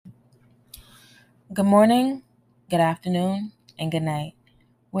Good morning, good afternoon, and good night,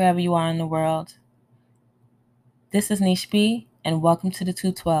 wherever you are in the world. This is Niche B, and welcome to the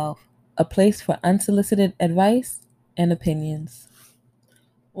 212, a place for unsolicited advice and opinions.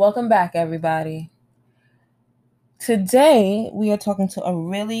 Welcome back, everybody. Today, we are talking to a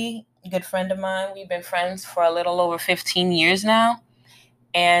really good friend of mine. We've been friends for a little over 15 years now,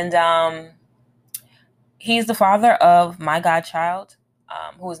 and he's the father of my godchild,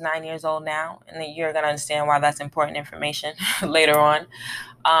 who is 9 years old now, and you're going to understand why that's important information later on.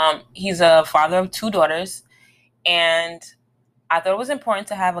 He's a father of two daughters, and I thought it was important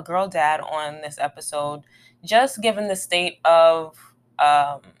to have a girl dad on this episode, just given the state of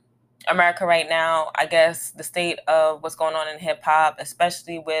America right now. I guess the state of what's going on in hip hop,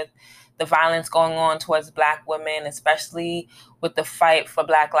 especially with the violence going on towards Black women, especially with the fight for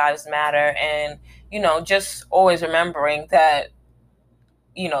Black Lives Matter, and just always remembering that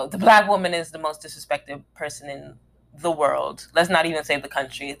the Black woman is the most disrespected person in the world. Let's not even say the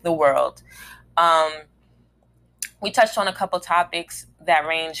country, the world. We touched on a couple topics that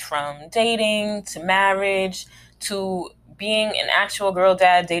range from dating to marriage to being an actual girl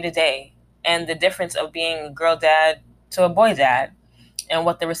dad day to day, and the difference of being a girl dad to a boy dad, and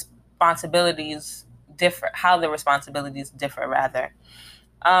what the responsibilities differ, how the responsibilities differ rather.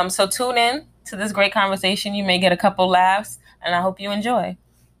 So tune in to this great conversation. You may get a couple laughs, and I hope you enjoy.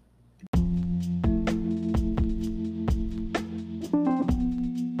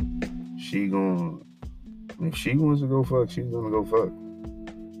 If she wants to go fuck, she's gonna go fuck.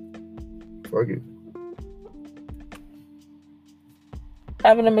 Fuck it.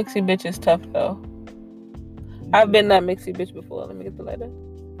 Having a mixy bitch is tough though. I've been that mixy bitch before. Let me get the lighter.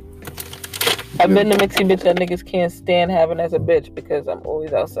 I've been the mixy bitch that niggas can't stand having as a bitch because I'm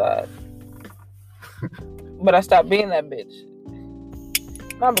always outside. But I stopped being that bitch.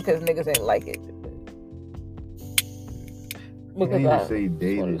 Not because niggas ain't like it. Because I say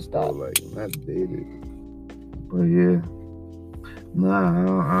dated though, like not dated. But yeah.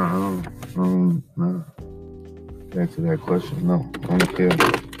 Nah. Back to that question. No, I don't care.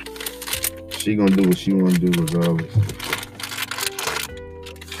 She gonna do what she wanna do regardless.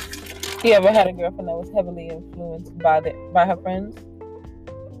 You ever had a girlfriend that was heavily influenced by her friends?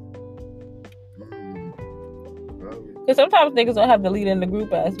 Because sometimes niggas don't have the lead in the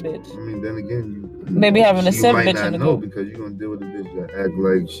group ass bitch. I mean, then again, they be having a sim bitch in the group. Because you're gonna deal with a bitch that act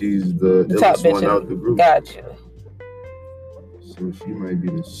like she's the top bitch out the group. Gotcha. So she might be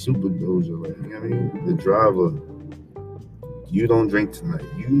the super doja, like, you know what I mean? The driver. You don't drink tonight.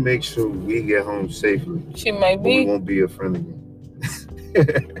 You make sure we get home safely. She might be. We won't be a friend again.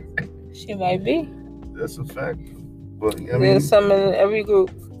 She might be. That's a fact. But there's some in every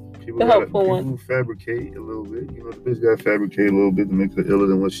group. People who fabricate a little bit. You know, the bitch gotta fabricate a little bit to make her iller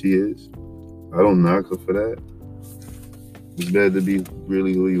than what she is. I don't knock her for that. It's better to be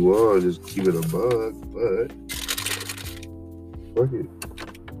really who you are, just keep it a bug, but fuck it.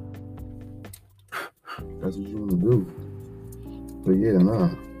 That's what you wanna do. But yeah, nah.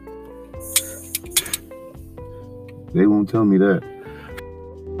 They won't tell me that.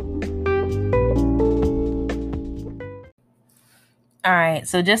 All right,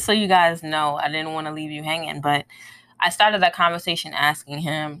 so just so you guys know, I didn't want to leave you hanging, but I started that conversation asking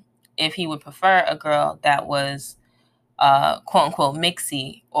him if he would prefer a girl that was quote unquote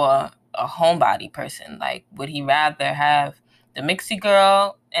mixy or a homebody person. Like, would he rather have the mixy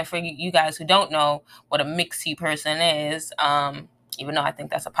girl? And for you guys who don't know what a mixy person is, even though I think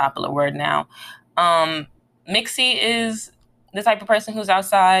that's a popular word now, mixy is the type of person who's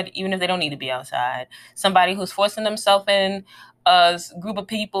outside even if they don't need to be outside. Somebody who's forcing themselves in a group of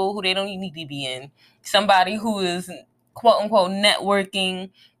people who they don't need to be in. Somebody who is quote unquote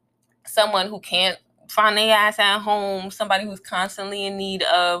networking. Someone who can't find their ass at home. Somebody who's constantly in need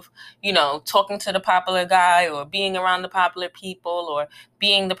of, talking to the popular guy or being around the popular people or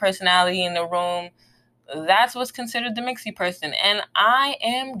being the personality in the room. That's what's considered the mixy person. And I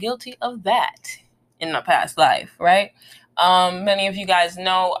am guilty of that in my past life, right? Many of you guys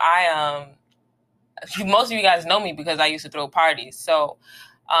know most of you guys know me because I used to throw parties. So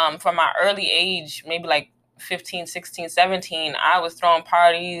from my early age, maybe like 15, 16, 17, I was throwing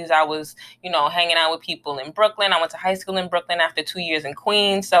parties. I was, hanging out with people in Brooklyn. I went to high school in Brooklyn after 2 years in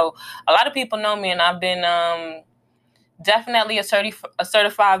Queens. So a lot of people know me, and I've been definitely a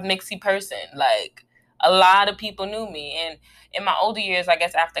certified mixy person. Like, a lot of people knew me. And in my older years, I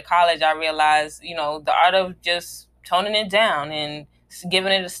guess after college, I realized, the art of just toning it down and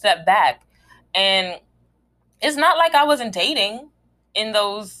giving it a step back. And it's not like I wasn't dating in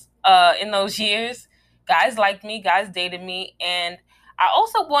those years. Guys liked me, guys dated me, and I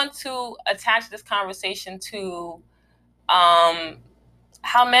also want to attach this conversation to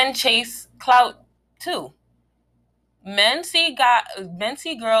how men chase clout too. Men see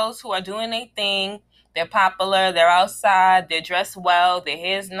girls who are doing their thing. They're popular. They're outside. They're dressed well. Their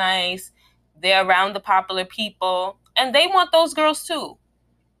hair's nice. They're around the popular people, and they want those girls too.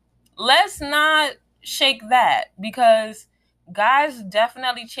 Let's not shake that, because guys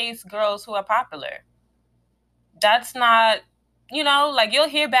definitely chase girls who are popular. That's not, like, you'll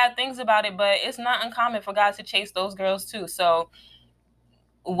hear bad things about it, but it's not uncommon for guys to chase those girls too. So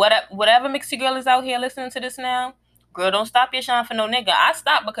whatever mixy girl is out here listening to this now, girl, don't stop your shine for no nigga. I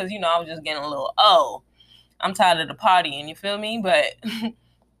stopped because, I was just getting a little, I'm tired of the partying, you feel me? But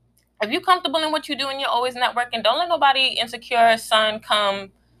if you're comfortable in what you do and you're always networking, don't let nobody insecure son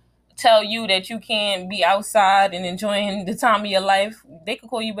come tell you that you can't be outside and enjoying the time of your life. They can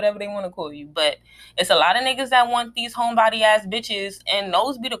call you whatever they want to call you, but it's a lot of niggas that want these homebody ass bitches, and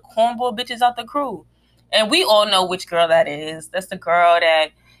those be the cornball bitches out the crew. And we all know which girl that is. That's the girl that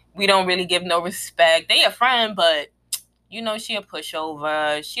we don't really give no respect. They a friend, but she a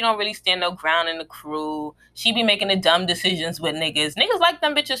pushover. She don't really stand no ground in the crew. She be making the dumb decisions with niggas. Niggas like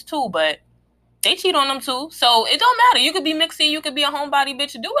them bitches too, but they cheat on them too. So it don't matter. You could be mixy. You could be a homebody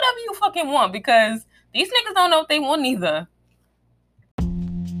bitch. Do whatever you fucking want, because these niggas don't know what they want either.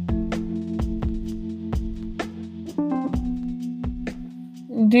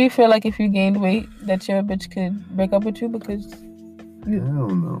 Do you feel like if you gained weight that your bitch could break up with you because I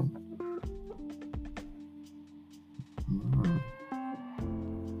don't know.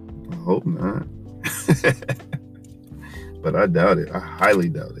 I hope not. But I doubt it. I highly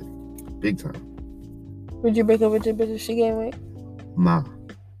doubt it. Big time. Would you break up with your bitch if she gained weight? Nah.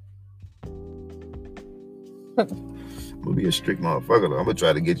 I'm gonna be a strict motherfucker though. I'm gonna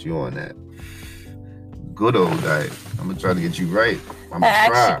try to get you on that good old diet. I'm gonna try to get you right. I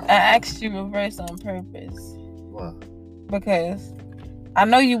asked you reverse on purpose. Why? Because I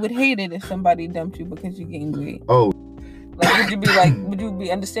know you would hate it if somebody dumped you because you gained weight. Oh. Like, would you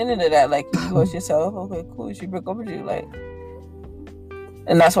be understanding of that? Like, you lost yourself. Okay, cool. She broke up with you, like.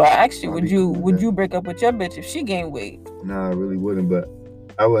 And that's why I asked you, would you break up with your bitch if she gained weight? Nah, I really wouldn't, but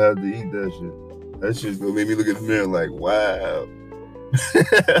I would have to eat that shit. That shit's gonna make me look at the mirror like, wow.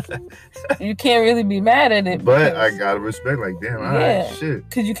 You can't really be mad at it. But I gotta respect, like, damn, all right, shit.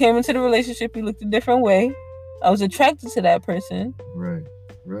 Because you came into the relationship, you looked a different way. I was attracted to that person. Right.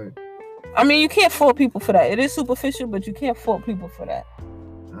 I mean, you can't fault people for that. It is superficial, but you can't fault people for that.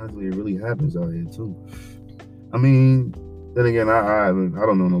 Honestly, it really happens out here, too. I mean, then again, I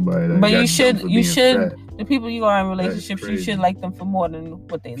don't know nobody that. But you should. The people you are in relationships, you should like them for more than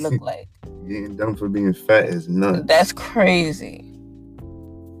what they look like. Getting dumped for being fat is nuts. That's crazy.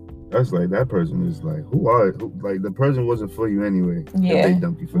 That's like, that person is like, like, the person wasn't for you anyway. Yeah. If they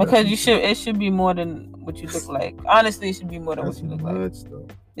dumped you for because it should be more than what you look like. Honestly, it should be more than what you look like. That's nuts, though.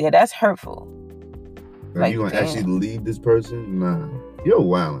 Yeah, that's hurtful. Like, you gonna actually leave this person? Nah, you're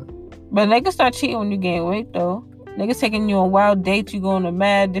wildin'. But niggas start cheating when you gain weight, though. Niggas taking you on wild dates. You going to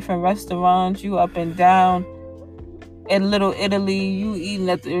mad different restaurants. You up and down in Little Italy. You eating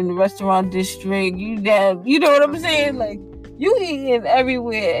in the restaurant district. You down. You know what I'm saying? Like, you eating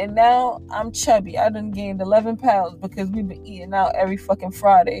everywhere. And now I'm chubby. I done gained 11 pounds because we've been eating out every fucking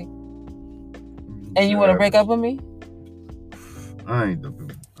Friday. And you want to break up with me? I ain't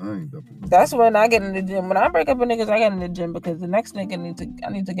dumping. That's when I get in the gym. When I break up with niggas, I get in the gym because the next nigga I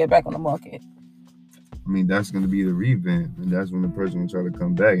need to get back on the market. I mean, that's going to be the revamp, and that's when the person will try to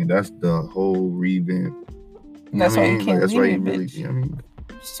come back, and that's the whole revamp. That's why you can't leave it, really, bitch.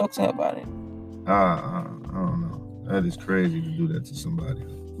 Just talk to her about it. I don't know. That is crazy to do that to somebody.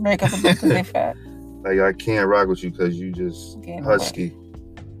 Break up with them because they fat. Like, I can't rock with you because you just husky.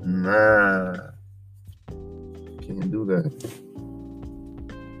 Nah. Can't do that.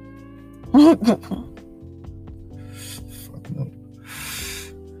 Fuck no.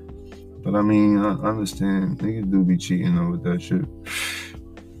 But I mean, I understand niggas do be cheating over that shit.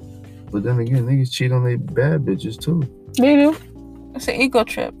 But then again, niggas cheat on their bad bitches too. They do. It's an ego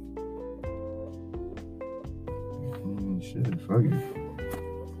trip. Shit, fuck it.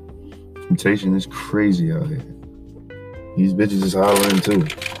 Temptation is crazy out here. These bitches is hollering too.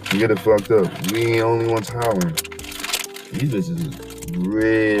 You get it fucked up. We ain't only ones hollering. These bitches is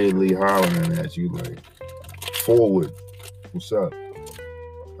really hollering at you like, forward. What's up?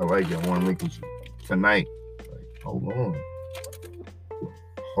 I like it. I want to link with you tonight. Like, hold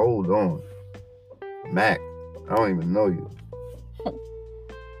on. Mac, I don't even know you. You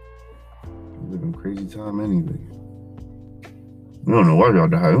living crazy time anyway. We don't know what y'all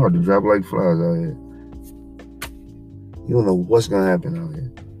do. You have to drop like flies out here. You don't know what's gonna happen out here.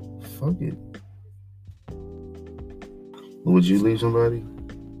 Fuck it. Would you leave somebody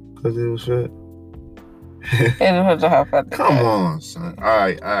because it was fat? Come on, son. All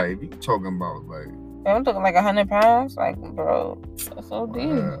right. You talking about like? I'm talking like 100 pounds, like, bro. That's OD.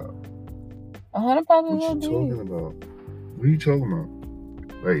 Wow. 100 pounds is OD. What you talking about? What are you talking about?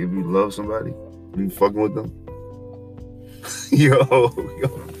 Like, if you love somebody, you fucking with them?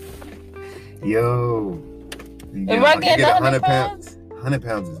 Yo. If I get 100 pounds? 100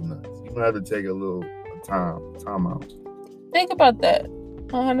 pounds is nuts. You might have to take a little time out. Think about that.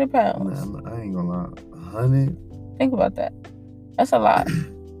 100 pounds. Nah, I ain't gonna lie. 100? Think about that. That's a lot.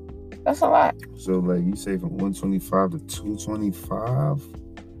 That's a lot. So, like, you say from 125 to 225?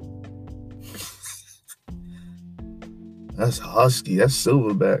 That's husky. That's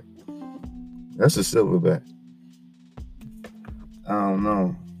silverback. That's a silverback. I don't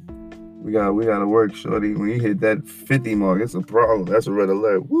know. We gotta work, shorty. When you hit that 50 mark, it's a problem. That's a red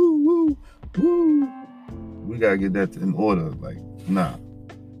alert. Woo. We gotta get that in order. Like, nah,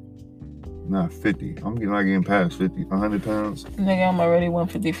 50. I'm not getting past 50. 100 pounds. Nigga, I'm already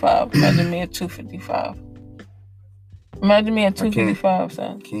 155. Imagine me at 255. Imagine me at 255,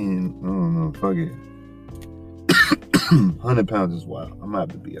 son. I don't know. Fuck it. 100 pounds is wild. I'm gonna have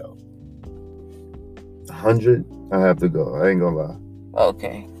to be out. 100, I have to go. I ain't gonna lie.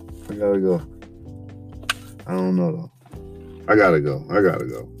 Okay. I gotta go. I don't know though. I gotta go.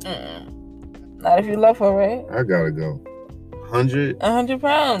 Not if you love her, right? I gotta go. 100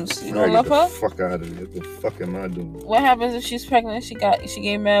 pounds. You don't love her? Fuck out of here. What the fuck am I doing? What happens if she's pregnant? She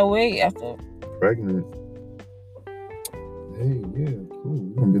gained mad weight after. Pregnant? Hey, yeah, cool.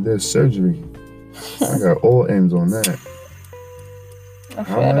 We're gonna get that surgery. I got all ends on that. I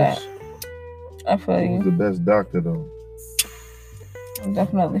feel that. I feel you. Who's the best doctor though? I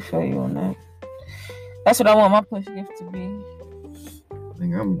definitely feel you on that. That's what I want my push gift to be. I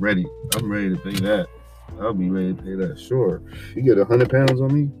think I'm ready. I'm ready to pay that. I'll be ready to pay that. Sure. You get 100 pounds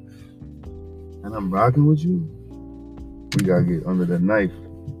on me, and I'm rocking with you. We gotta get under the knife.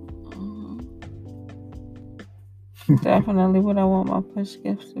 Definitely what I want my push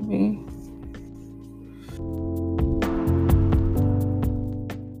gift to be.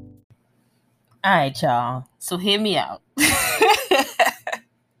 All right, y'all. So hear me out.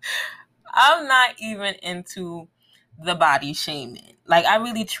 I'm not even into the body shaming. Like, I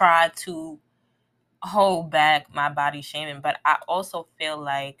really try to hold back my body shaming, but I also feel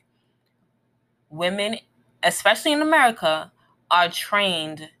like women, especially in America, are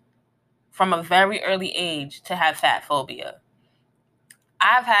trained from a very early age to have fat phobia.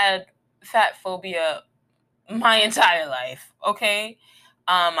 I've had fat phobia my entire life, okay?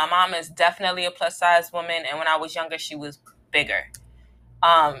 My mom is definitely a plus size woman, and when I was younger, she was bigger.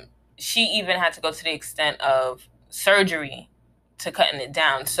 She even had to go to the extent of surgery to cutting it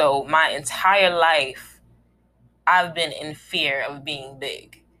down. So my entire life, I've been in fear of being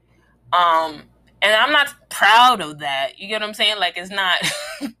big. And I'm not proud of that. You get what I'm saying? Like, it's not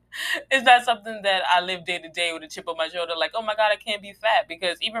it's not something that I live day to day with a chip on my shoulder. Like, oh my God, I can't be fat.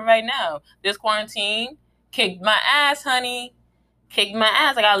 Because even right now, this quarantine kicked my ass, honey. Kicked my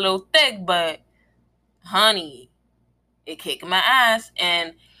ass. I got a little thick, but honey, it kicked my ass.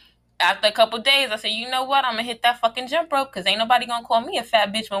 And after a couple days, I said, you know what? I'm going to hit that fucking jump rope because ain't nobody going to call me a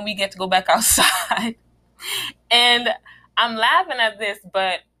fat bitch when we get to go back outside. And I'm laughing at this,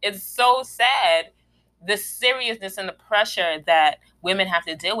 but it's so sad, the seriousness and the pressure that women have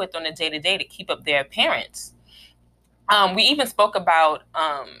to deal with on a day-to-day to keep up their appearance. We even spoke about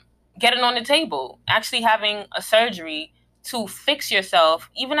getting on the table, actually having a surgery to fix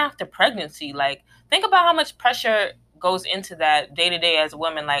yourself even after pregnancy. Like, think about how much pressure goes into that day-to-day as a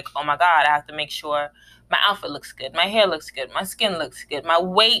woman. Like, oh my God, I have to make sure my outfit looks good, my hair looks good, my skin looks good, my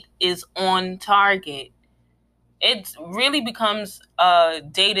weight is on target. It really becomes a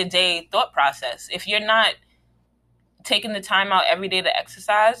day-to-day thought process. If you're not taking the time out every day to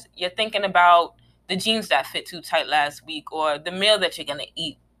exercise, you're thinking about the jeans that fit too tight last week, or the meal that you're going to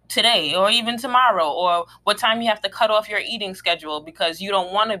eat today, or even tomorrow, or what time you have to cut off your eating schedule because you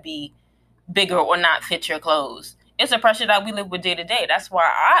don't want to be bigger or not fit your clothes. It's a pressure that we live with day to day. That's why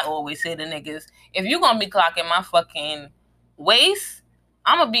I always say to niggas, if you're going to be clocking my fucking waist,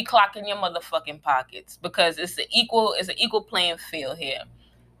 I'm going to be clocking your motherfucking pockets, because it's an equal playing field here.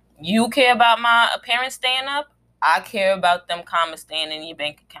 You care about my appearance staying up, I care about them commas staying in your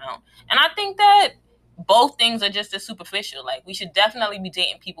bank account. And I think that both things are just as superficial. Like, we should definitely be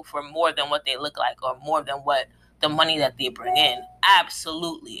dating people for more than what they look like, or more than what the money that they bring in.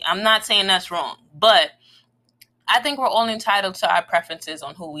 Absolutely. I'm not saying that's wrong, but I think we're all entitled to our preferences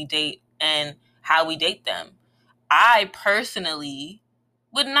on who we date and how we date them. I personally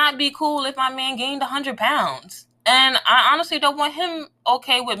would not be cool if my man gained 100 pounds. And I honestly don't want him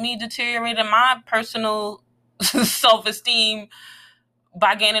okay with me deteriorating my personal self-esteem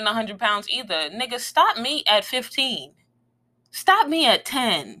by gaining 100 pounds either. Nigga, stop me at 15. Stop me at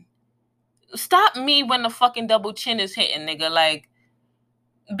 10. Stop me when the fucking double chin is hitting, nigga. Like,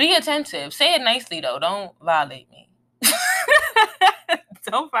 be attentive. Say it nicely, though. Don't violate me.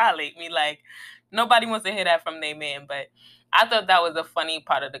 Don't violate me. Like, nobody wants to hear that from their man, but I thought that was a funny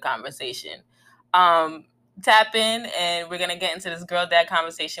part of the conversation. Tap in, and we're going to get into this girl dad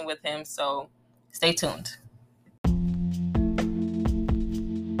conversation with him, so stay tuned.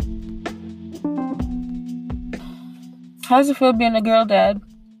 How does it feel being a girl dad?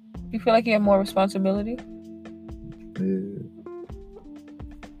 You feel like you have more responsibility?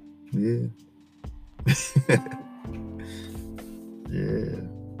 Yeah. Yeah.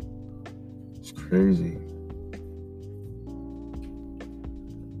 It's crazy.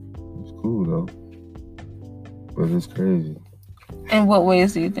 It's cool though. But it's crazy. In what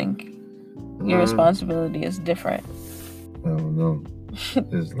ways do you think your responsibility is different? I don't know.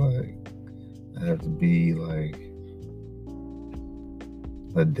 It's like I have to be like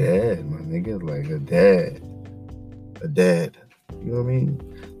a dad, my nigga. Like a dad. You know what I mean?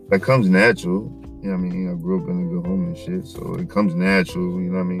 That comes natural. You know what I mean? I grew up in a good home and shit, so it comes natural, you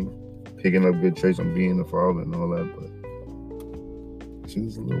know what I mean? Picking up good traits on being a father and all that, but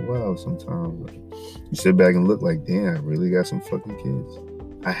shit's a little wild sometimes. Like, you sit back and look like, damn, I really got some fucking kids.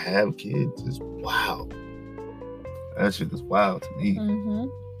 I have kids. It's wild. That shit is wild to me. Mm-hmm.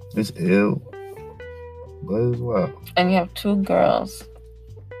 It's ill, but it's wild. And you have 2 girls.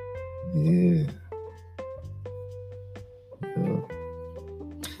 Yeah.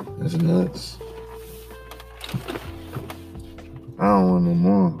 That's nuts. I don't want no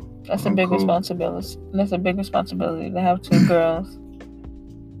more. That's a big responsibility. That's a big responsibility to have 2 girls.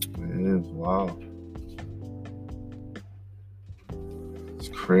 It is. Wow. It's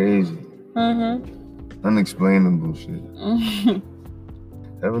crazy. Mm-hmm. Unexplainable shit.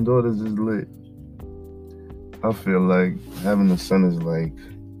 Mm-hmm. Having daughters is lit. I feel like having a son is like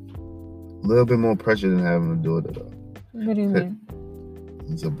a little bit more pressure than having a daughter though. What do you mean?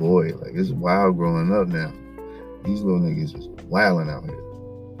 It's a boy. Like, it's wild growing up now. These little niggas is wilding out here.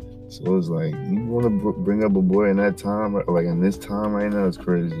 So it's like, you want to bring up a boy in that time, like in this time right now, it's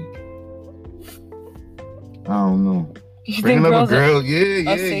crazy. I don't know. Bringing up a girl,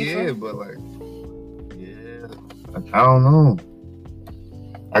 yeah, but like, yeah, I don't know.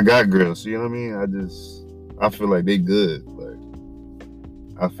 I got girls, so you know what I mean? I feel like they good. Like,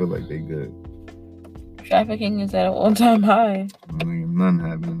 I feel like they good. Trafficking is at an all-time high. I mean, none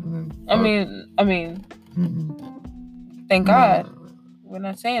happening. I mean, thank God. We're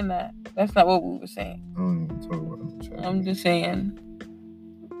not saying that. That's not what we were saying. I don't even talk about trafficking. I'm just saying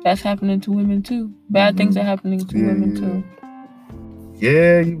that's happening to women too. Bad things are happening to women too.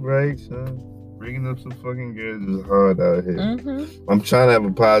 Yeah, you're right, son. Bringing up some fucking girls is hard out here. Mm-hmm. I'm trying to have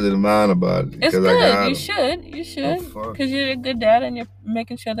a positive mind about it. It's good. You should. Because you're a good dad and you're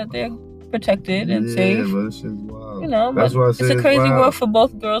making sure that they're protected and safe. Yeah, but it's just wild. You know, that's why I say it's a crazy world for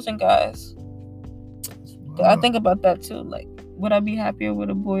both girls and guys. I think about that too. Like, would I be happier with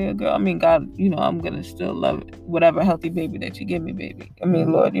a boy or a girl? I mean, God, you know, I'm gonna still love it. Whatever healthy baby that you give me, baby. I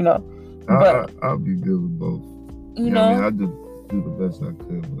mean, Lord, you know. But I'll be good with both. You know, I mean, I do the best I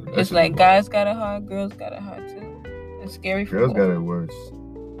could. But it's like guys got it hard, girls got it hard too. It's scary for girls got it worse.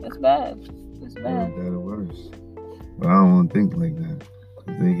 It's bad. It's bad. Girls got it worse. But I don't want to think like that.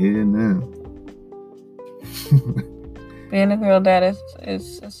 Cause they here now. Being a girl dad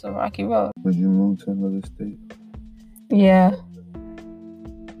is a rocky road. Would you move to another state? Yeah.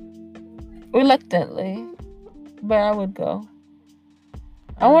 Reluctantly. But I would go.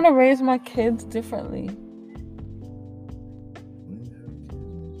 I want to raise my kids differently.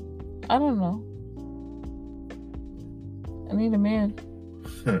 I don't know. I need a man.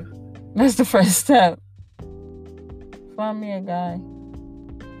 That's the first step. Find me a guy. You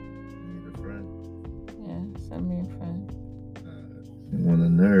need a friend? Yeah, send me a friend. You want a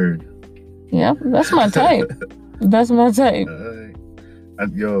nerd? Yeah, that's my type. That's my type.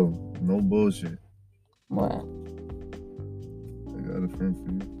 Yo, no bullshit. What? I got a friend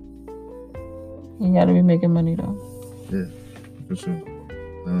for you. You gotta be making money though. Yeah, for sure.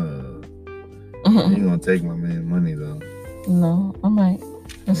 You ain't gonna take my man money though. No, I might.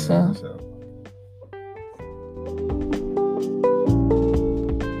 So.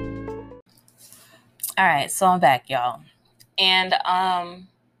 All right, so I'm back, y'all. And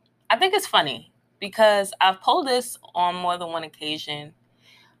I think it's funny because I've pulled this on more than one occasion.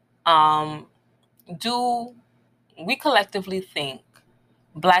 Do we collectively think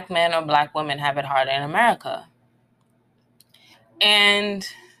Black men or Black women have it harder in America. And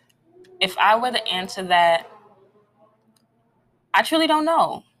if I were to answer that, I truly don't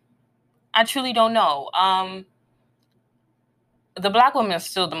know. The Black woman is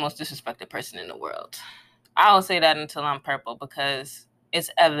still the most disrespected person in the world. I will say that until I'm purple, because it's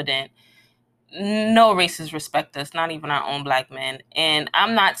evident no races respect us, not even our own Black men. And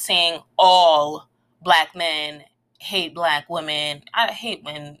I'm not saying all Black men hate Black women. I hate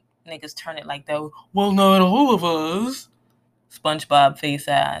when niggas turn it like that. Well, not all of us. SpongeBob face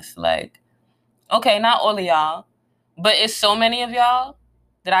ass. Like, okay, not all of y'all, but it's so many of y'all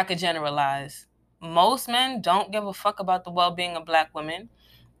that I could generalize. Most men don't give a fuck about the well-being of Black women.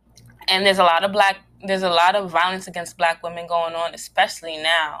 And there's a lot of violence against Black women going on, especially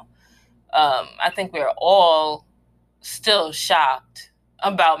now. I think we're all still shocked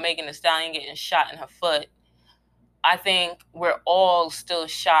about Megan Thee Stallion getting shot in her foot. I think we're all still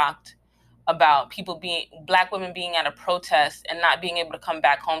shocked about Black women being at a protest and not being able to come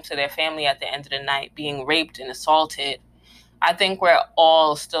back home to their family at the end of the night, being raped and assaulted. I think we're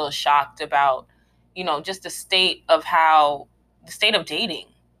all still shocked about, just the state of dating.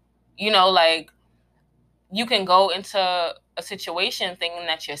 Like, you can go into a situation thinking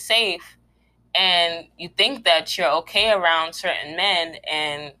that you're safe, and you think that you're okay around certain men,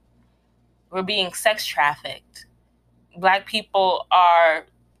 and we're being sex trafficked. Black people are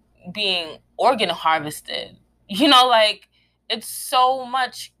being organ harvested. Like, it's so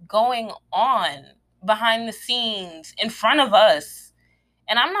much going on behind the scenes in front of us.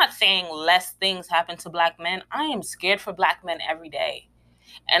 And I'm not saying less things happen to Black men. I am scared for Black men every day.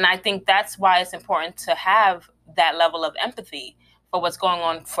 And I think that's why it's important to have that level of empathy for what's going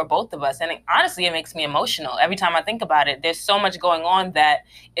on for both of us. And honestly, it makes me emotional every time I think about it. There's so much going on that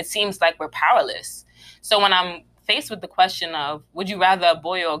it seems like we're powerless. So when I'm faced with the question of, would you rather a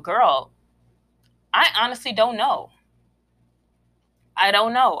boy or a girl? I honestly don't know. I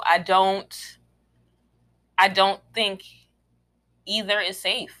don't know. I don't think either is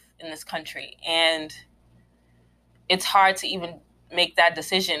safe in this country. And it's hard to even make that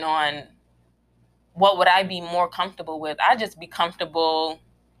decision on what would I be more comfortable with. I'd just be comfortable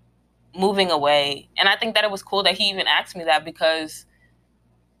moving away. And I think that it was cool that he even asked me that, because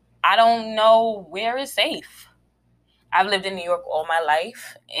I don't know where is safe. I've lived in New York all my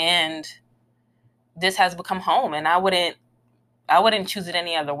life, and this has become home, and I wouldn't choose it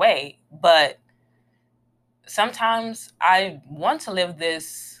any other way. But sometimes I want to live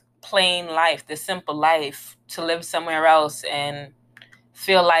this plain life, this simple life, to live somewhere else and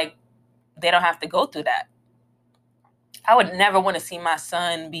feel like they don't have to go through that. I would never want to see my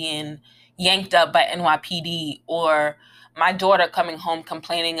son being yanked up by NYPD, or my daughter coming home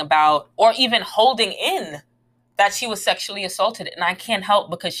complaining about, or even holding in, that she was sexually assaulted, and I can't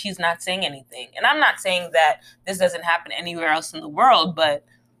help because she's not saying anything. And I'm not saying that this doesn't happen anywhere else in the world, but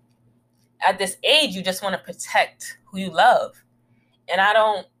at this age, you just want to protect who you love. And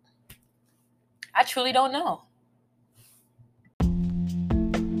I truly don't know.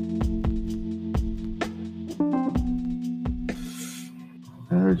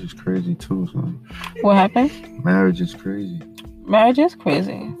 Marriage is crazy too, son. What happened? Marriage is crazy. Marriage is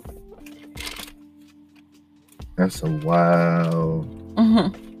crazy. That's a wow.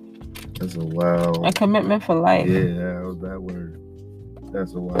 That's a wow. A commitment for life. Yeah, that was that word.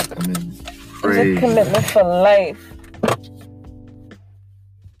 That's a wild commitment. Crazy. It's a commitment for life.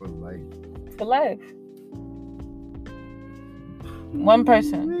 For life. For life. One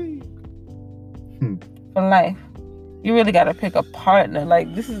person. For life. You really got to pick a partner.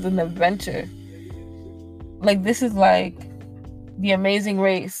 Like, this is an adventure. Like, this is like the Amazing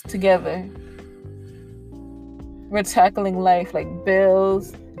Race together. We're tackling life, like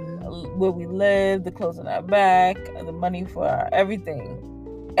bills, where we live, the clothes on our back, the money for our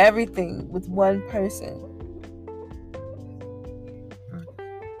everything. Everything with one person.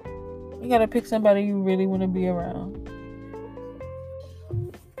 You got to pick somebody you really want to be around.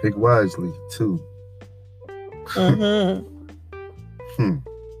 Pick wisely, too. I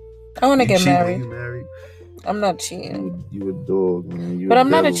want to get married. You married? I'm not cheating. You a dog, man. But I'm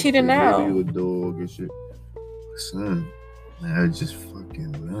not a cheater now. You a dog and shit. Son, marriage is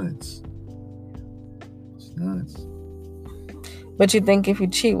fucking nuts. It's nuts. But you think if you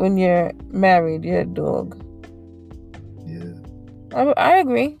cheat when you're married, you're a dog? Yeah. I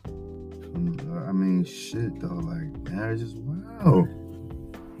agree. I mean, shit, though. Like, marriage is wild.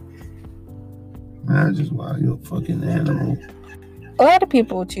 Marriage is wild. You're a fucking animal. A lot of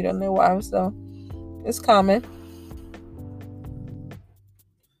people cheat on their wives, though. It's common.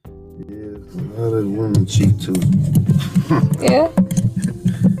 Yeah, Other women cheat too. Yeah.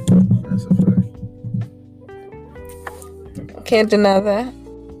 That's a fact. Can't deny that.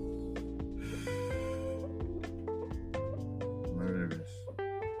 Murderous.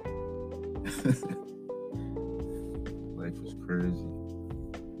 Life is crazy.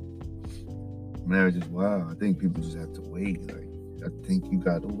 Marriage is wild. I think people just have to wait. Like, I think you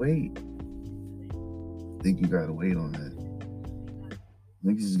gotta wait. You gotta wait on that.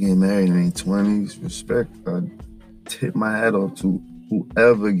 Niggas is getting married in their 20s. Respect. I tip my hat off to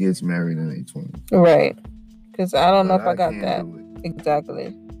whoever gets married in their 20s. Right. Because I don't know if I got that.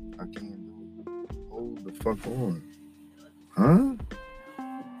 Exactly. I can't do it. Hold the fuck on. Huh?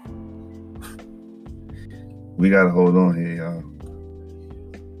 We gotta hold on here, y'all.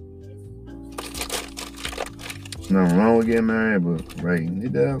 There's nothing wrong with getting married, but writing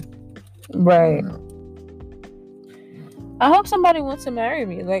it down. Right. I hope somebody wants to marry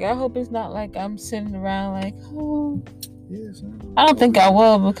me. Like, I hope it's not like I'm sitting around like, oh. Yes. I don't think I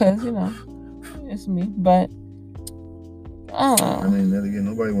will because, you know, it's me. But, I mean, then again,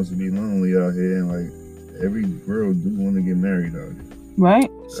 nobody wants to be lonely out here. And, like, every girl do want to get married out here.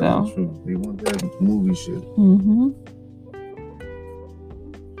 Right. That's the truth. They want that movie shit. Mm-hmm.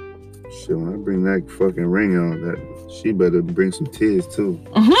 Shit, when I bring that fucking ring on, that she better bring some tears, too.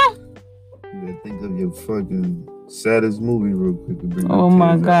 Mm-hmm. You better think of your fucking saddest movie real quick to bring oh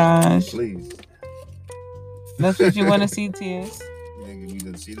my gosh. Please. That's what you want to see, tears? Yeah, you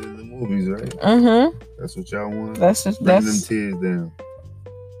done see it in the movies, right? Mm-hmm. That's what y'all want? Bring them tears down.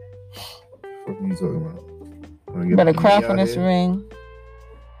 What are you talking about? Better cry for this ring.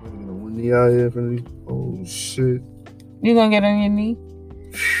 You gonna one knee out here for these? Oh, shit. You gonna get on your knee?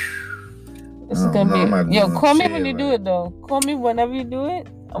 This is gonna be... Yo, call me when you do it, though. Call me whenever you do it.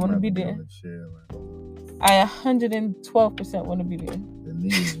 I want to be there. I 112% want to be there. The knee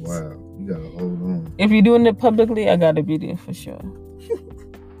is wild. You gotta hold on. If you're doing it publicly, I gotta be there for sure. Yeah,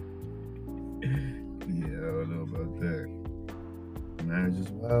 I don't know about that. Marriage is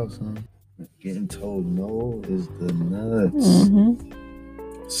wild, son. Getting told no is the nuts. Mm-hmm.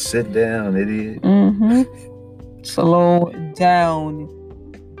 Sit down, idiot. Mm-hmm. Slow down.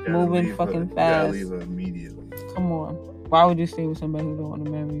 Moving fucking fast. You gotta leave her immediately. Come on. Why would you stay with somebody who don't want to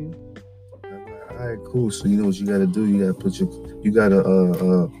marry you? All right, cool. So you know what you gotta do? You gotta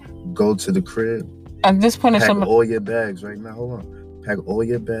go to the crib. At this point, pack all your bags right now. Hold on. Pack all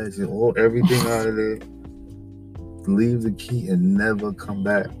your bags and everything out of there. Leave the key and never come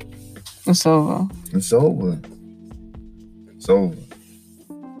back. It's over. It's over. It's over.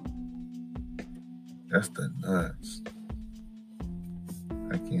 That's the nuts.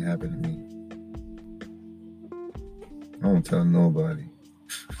 That can't happen to me. I don't tell nobody.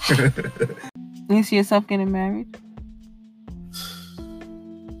 You see yourself getting married?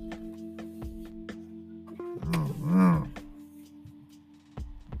 I don't know.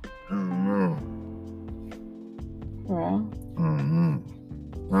 Well, I don't know.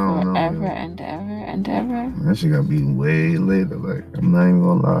 Forever and ever. That shit gotta be way later. Like, I'm not even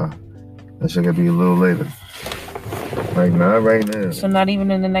gonna lie. That shit gotta be a little later. Like, not right now. So not even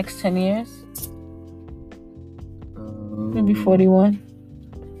in the next 10 years? Maybe 41?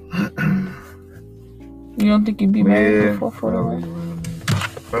 You don't think you'd be married before 41?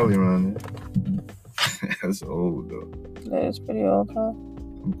 Probably around there. That's old, though. That is pretty old, huh?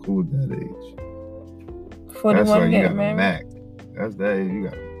 I'm cool with that age. 41 getting married? Act. That's that age. You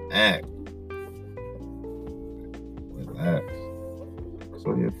gotta act. Relax. So,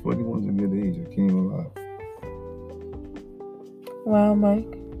 yeah, 41's a good age. I can't even lie. Wow,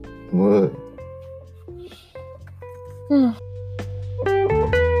 Mike. What?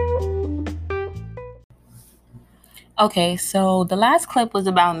 Okay, so the last clip was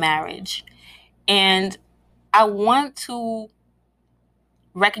about marriage. And I want to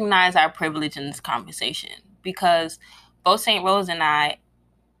recognize our privilege in this conversation because both St. Rose and I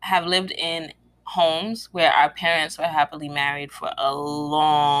have lived in homes where our parents were happily married for a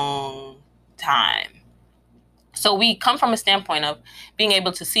long time. So we come from a standpoint of being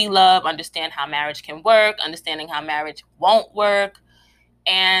able to see love, understand how marriage can work, understanding how marriage won't work.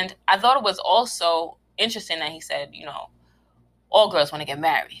 And I thought it was also interesting that he said, you know, all girls want to get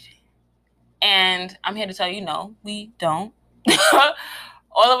married. And I'm here to tell you, no, we don't.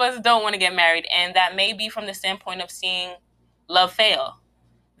 All of us don't want to get married. And that may be from the standpoint of seeing love fail.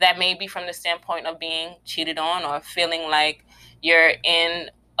 That may be from the standpoint of being cheated on or feeling like you're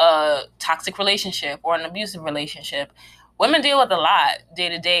in a toxic relationship or an abusive relationship. Women deal with a lot day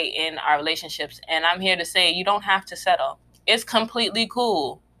to day in our relationships. And I'm here to say you don't have to settle. It's completely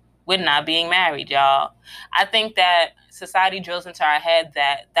cool with not being married, y'all. I think that society drills into our head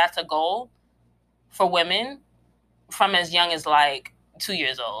that that's a goal. for women from as young as like 2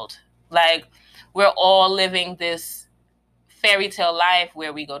 years old. Like, we're all living this fairy tale life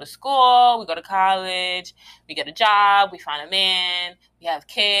where we go to school, we go to college, we get a job, we find a man, we have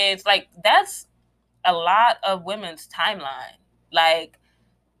kids. Like, that's a lot of women's timeline. Like,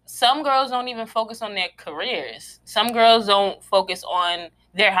 some girls don't even focus on their careers. Some girls don't focus on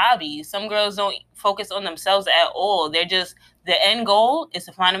their hobbies. Some girls don't focus on themselves at all. They're just, the end goal is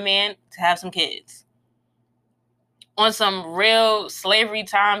to find a man to have some kids. On some real slavery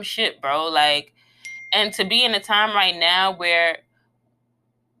time shit, bro. Like, and to be in a time right now where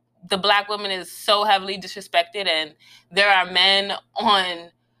the Black woman is so heavily disrespected, and there are men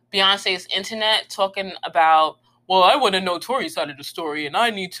on Beyonce's internet talking about, well, I want to know Tory's side of the story, and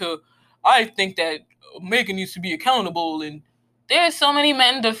I think that Megan needs to be accountable. And there are so many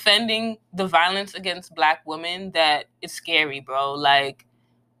men defending the violence against Black women that it's scary, bro. Like,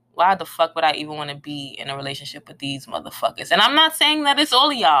 why the fuck would I even want to be in a relationship with these motherfuckers? And I'm not saying that it's all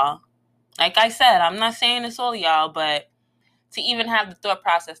of y'all. Like I said, I'm not saying it's all of y'all, but to even have the thought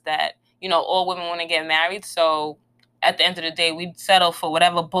process that, you know, all women want to get married, so at the end of the day, we settle for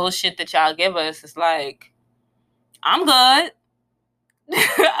whatever bullshit that y'all give us. It's like, I'm good.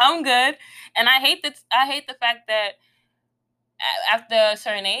 I'm good. And I hate the fact that after a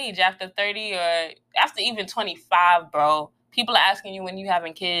certain age, after 30 or after even 25, bro, people are asking you when you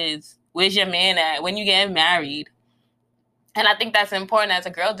having kids, where's your man at, when you getting married. And I think that's important as a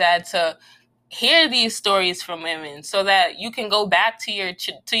girl dad to hear these stories from women so that you can go back to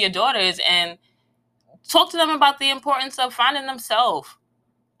your daughters and talk to them about the importance of finding themselves,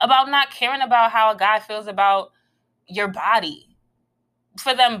 about not caring about how a guy feels about your body,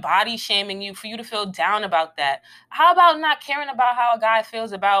 for them body shaming you, for you to feel down about that. How about not caring about how a guy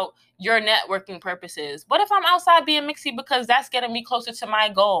feels about your networking purposes? What if I'm outside being mixy because that's getting me closer to my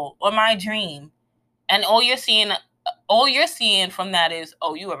goal or my dream? And all you're seeing from that is,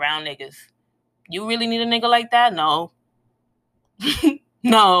 oh, you around niggas. You really need a nigga like that? No.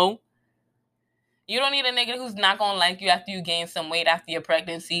 No. You don't need a nigga who's not going to like you after you gain some weight after your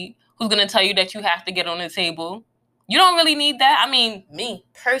pregnancy, who's going to tell you that you have to get on the table. You don't really need that. I mean, me,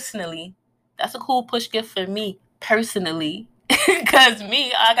 personally, that's a cool push gift for me, personally. Because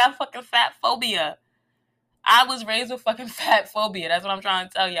me, I got fucking fat phobia. I was raised with fucking fat phobia. That's what I'm trying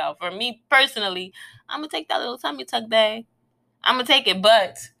to tell y'all. For me, personally, I'm going to take that little tummy tuck day. I'm going to take it,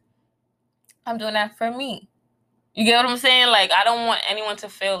 but I'm doing that for me. You get what I'm saying? Like, I don't want anyone to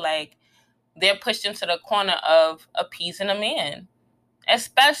feel like they're pushed into the corner of appeasing a man.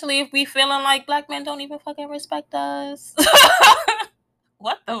 Especially if we feeling like Black men don't even fucking respect us.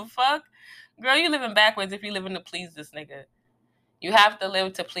 What the fuck? Girl, you living backwards if you living to please this nigga. You have to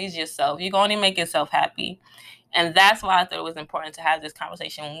live to please yourself. You can only make yourself happy. And that's why I thought it was important to have this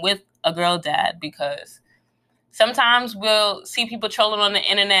conversation with a girl dad, because sometimes we'll see people trolling on the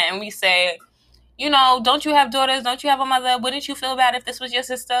internet and we say, you know, don't you have daughters? Don't you have a mother? Wouldn't you feel bad if this was your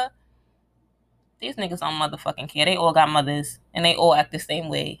sister? These niggas don't motherfucking care. They all got mothers and they all act the same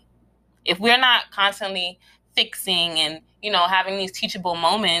way. If we're not constantly fixing and, you know, having these teachable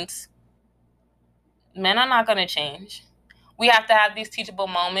moments, men are not going to change. We have to have these teachable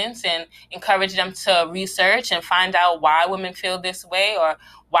moments and encourage them to research and find out why women feel this way, or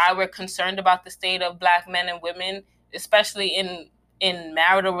why we're concerned about the state of Black men and women, especially in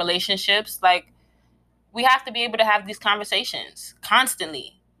marital relationships. Like, we have to be able to have these conversations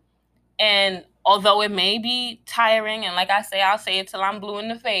constantly. And although it may be tiring, and like I say, I'll say it till I'm blue in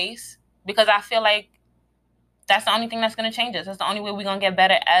the face, because I feel like that's the only thing that's going to change us. That's the only way we're going to get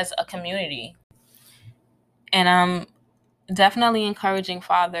better as a community. And I'm definitely encouraging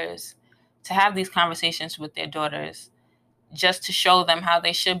fathers to have these conversations with their daughters, just to show them how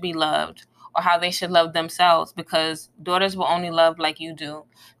they should be loved or how they should love themselves, because daughters will only love like you do.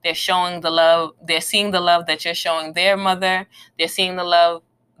 They're showing the love. They're seeing the love that you're showing their mother. They're seeing the love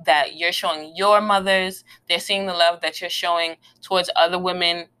that you're showing your mothers. They're seeing the love that you're showing towards other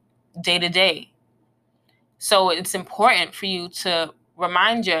women day to day. So it's important for you to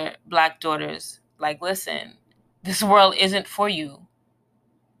remind your Black daughters, like, listen, this world isn't for you.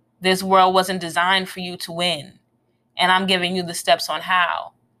 This world wasn't designed for you to win. And I'm giving you the steps on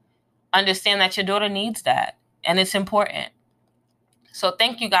how. Understand that your daughter needs that, and it's important. So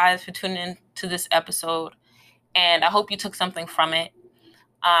thank you guys for tuning in to this episode, and I hope you took something from it.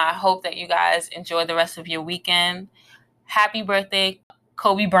 I hope that you guys enjoy the rest of your weekend. Happy birthday,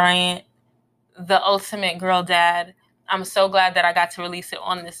 Kobe Bryant, the ultimate girl dad. I'm so glad that I got to release it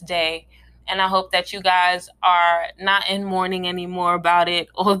on this day. And I hope that you guys are not in mourning anymore about it,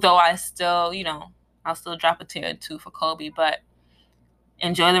 although I still, I'll still drop a tear or two for Kobe. But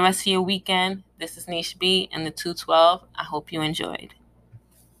Enjoy the rest of your weekend. This is Niche B and the 212. I hope you enjoyed.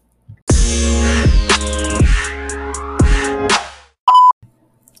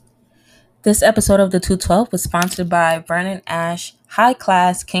 This episode of the 212 was sponsored by Vernon Ash High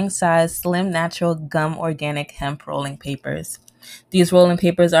Class King Size Slim Natural Gum Organic Hemp Rolling Papers. These rolling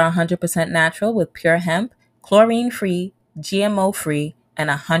papers are 100% natural with pure hemp, chlorine-free, GMO-free,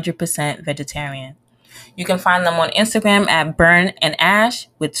 and 100% vegetarian. You can find them on Instagram at Burn and Ash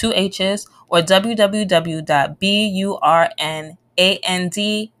with 2 H's or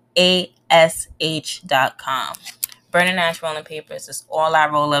www.burnandash.com. Burn and Ash rolling papers is all I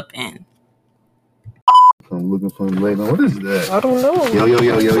roll up in. I'm looking for him later. What is that? I don't know. Yo.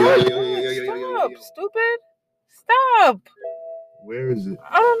 Stop, stupid. Stop. Where is it?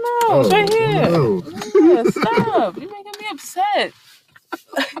 I don't know. It's right here. No. Yeah, stop. You're making me upset.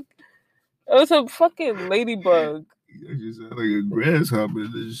 It was a fucking ladybug. You just sound like a grasshopper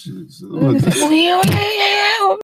and this shit. So